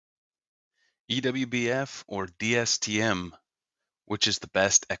Ewbf or Dstm, which is the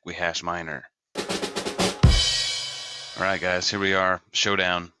best equihash miner? All right, guys, here we are,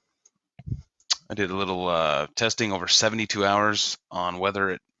 showdown. I did a little testing over 72 hours on whether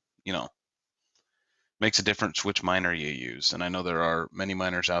it, makes a difference which miner you use. And I know there are many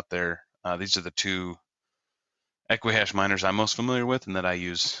miners out there. These are the two equihash miners I'm most familiar with and that I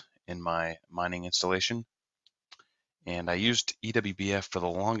use in my mining installation. And I used Ewbf for the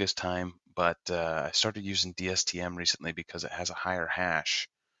longest time, but I started using Dstm recently because it has a higher hash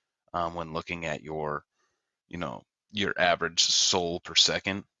when looking at your average sol per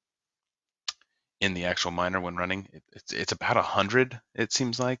second in the actual miner when running. It's about 100, it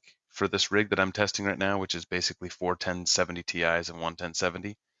seems like, for this rig that I'm testing right now, which is basically 4 1070 Ti's and one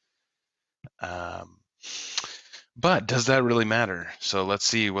 1070. But does that really matter? So let's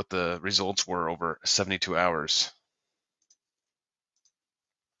see what the results were over 72 hours.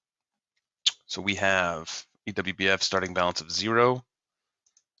 So we have Ewbf starting balance of 0.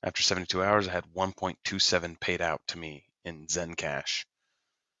 After 72 hours, I had 1.27 paid out to me in Zencash.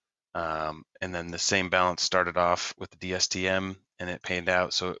 And then the same balance started off with the Dstm and it paid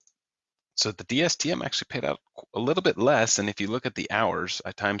out. So the Dstm actually paid out a little bit less. And if you look at the hours,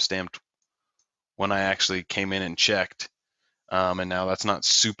 I timestamped when I actually came in and checked. And now that's not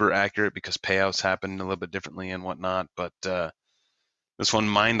super accurate because payouts happen a little bit differently and whatnot. But this one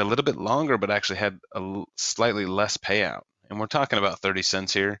mined a little bit longer, but actually had a slightly less payout. And we're talking about 30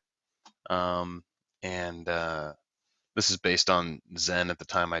 cents here. This is based on Zen at the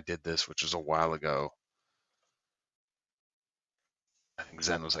time I did this, which was a while ago. I think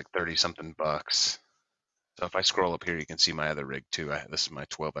Zen was like 30 something bucks. So if I scroll up here, you can see my other rig too. This is my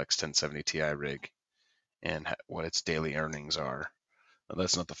 12x 1070 Ti rig and what its daily earnings are. Now,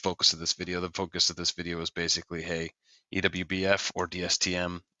 that's not the focus of this video. The focus of this video is basically, hey, Ewbf or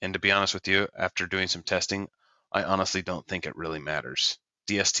Dstm. And to be honest with you, after doing some testing, I honestly don't think it really matters.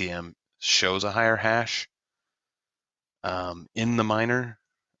 Dstm shows a higher hash in the miner,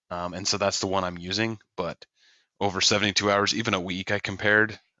 and so that's the one I'm using. But over 72 hours, even a week, I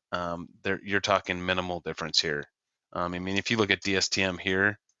compared. You're talking minimal difference here. I mean, if you look at Dstm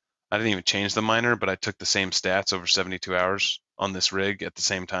here, I didn't even change the miner, but I took the same stats over 72 hours on this rig at the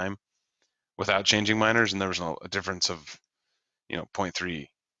same time without changing miners, and there was a difference of 0.3,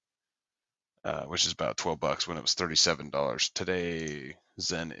 which is about 12 bucks when it was $37. Today,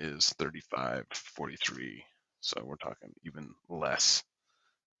 Zen is 35.43, so we're talking even less.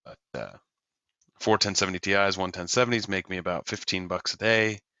 But 4 1070 Ti's, 1 1070s make me about 15 bucks a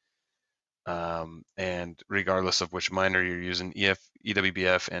day. And regardless of which miner you're using,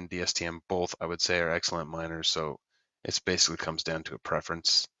 Ewbf and Dstm both, I would say, are excellent miners. So it basically comes down to a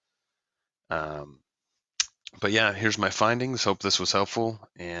preference. But yeah, here's my findings. Hope this was helpful,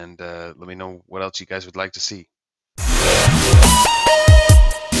 and let me know what else you guys would like to see.